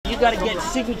got to get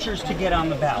signatures to get on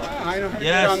the ballot. I don't have to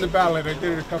get on the ballot. I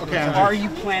did it a couple of times. Are you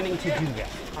planning to do that?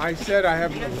 I said I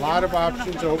have a lot of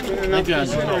options open, and I'm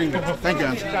considering them. Thank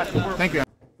you. Thank you.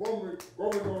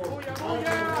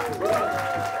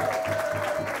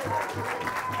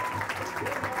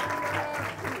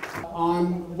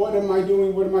 On what am I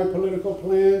doing? What are my political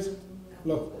plans?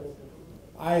 Look,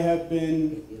 I have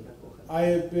been,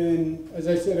 as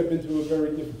I said, I've been through a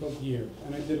very difficult year,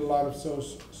 and I did a lot of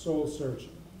soul searching.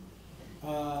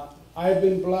 I have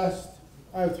been blessed.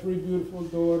 I have 3 beautiful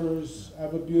daughters. I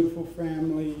have a beautiful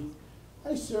family.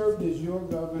 I served as your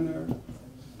governor,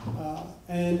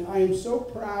 and I am so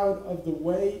proud of the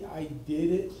way I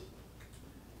did it.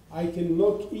 I can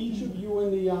look each of you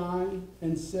in the eye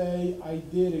and say I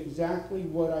did exactly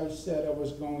what I said I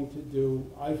was going to do.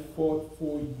 I fought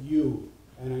for you,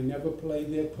 and I never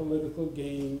played their political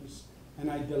games,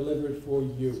 and I delivered for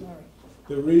you. Sorry.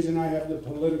 The reason I have the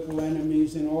political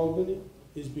enemies in Albany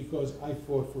is because I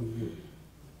fought for you,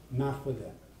 not for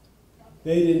them.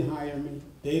 They didn't hire me,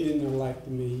 they didn't elect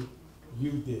me,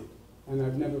 you did, and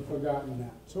I've never forgotten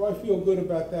that. So I feel good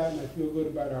about that, and I feel good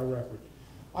about our record.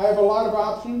 I have a lot of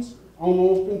options. I'm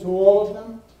open to all of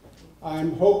them.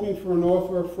 I'm hoping for an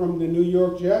offer from the New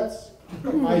York Jets.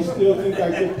 I still think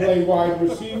I could play wide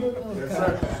receiver.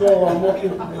 So I'm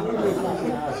looking.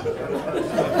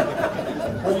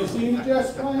 Have you seen the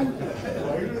Jets playing?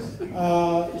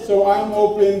 So I'm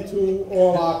open to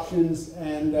all options,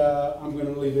 and I'm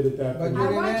going to leave it at that. I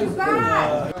want you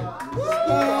back.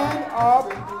 Stand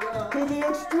up to the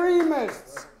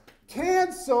extremists.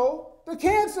 Cancel the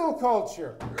cancel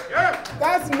culture. Yeah.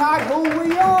 That's not who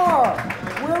we are.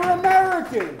 We're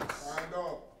Americans. I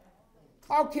know.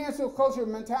 Our cancel culture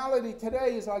mentality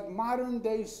today is like modern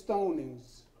day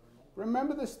stonings.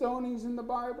 Remember the stonings in the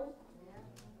Bible?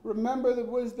 Remember the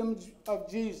wisdom of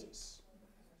Jesus.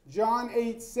 John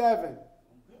 8:7.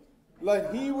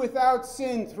 Let he without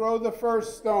sin throw the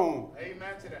first stone.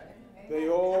 Amen to that. They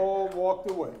all walked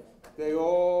away. They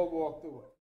all walked away.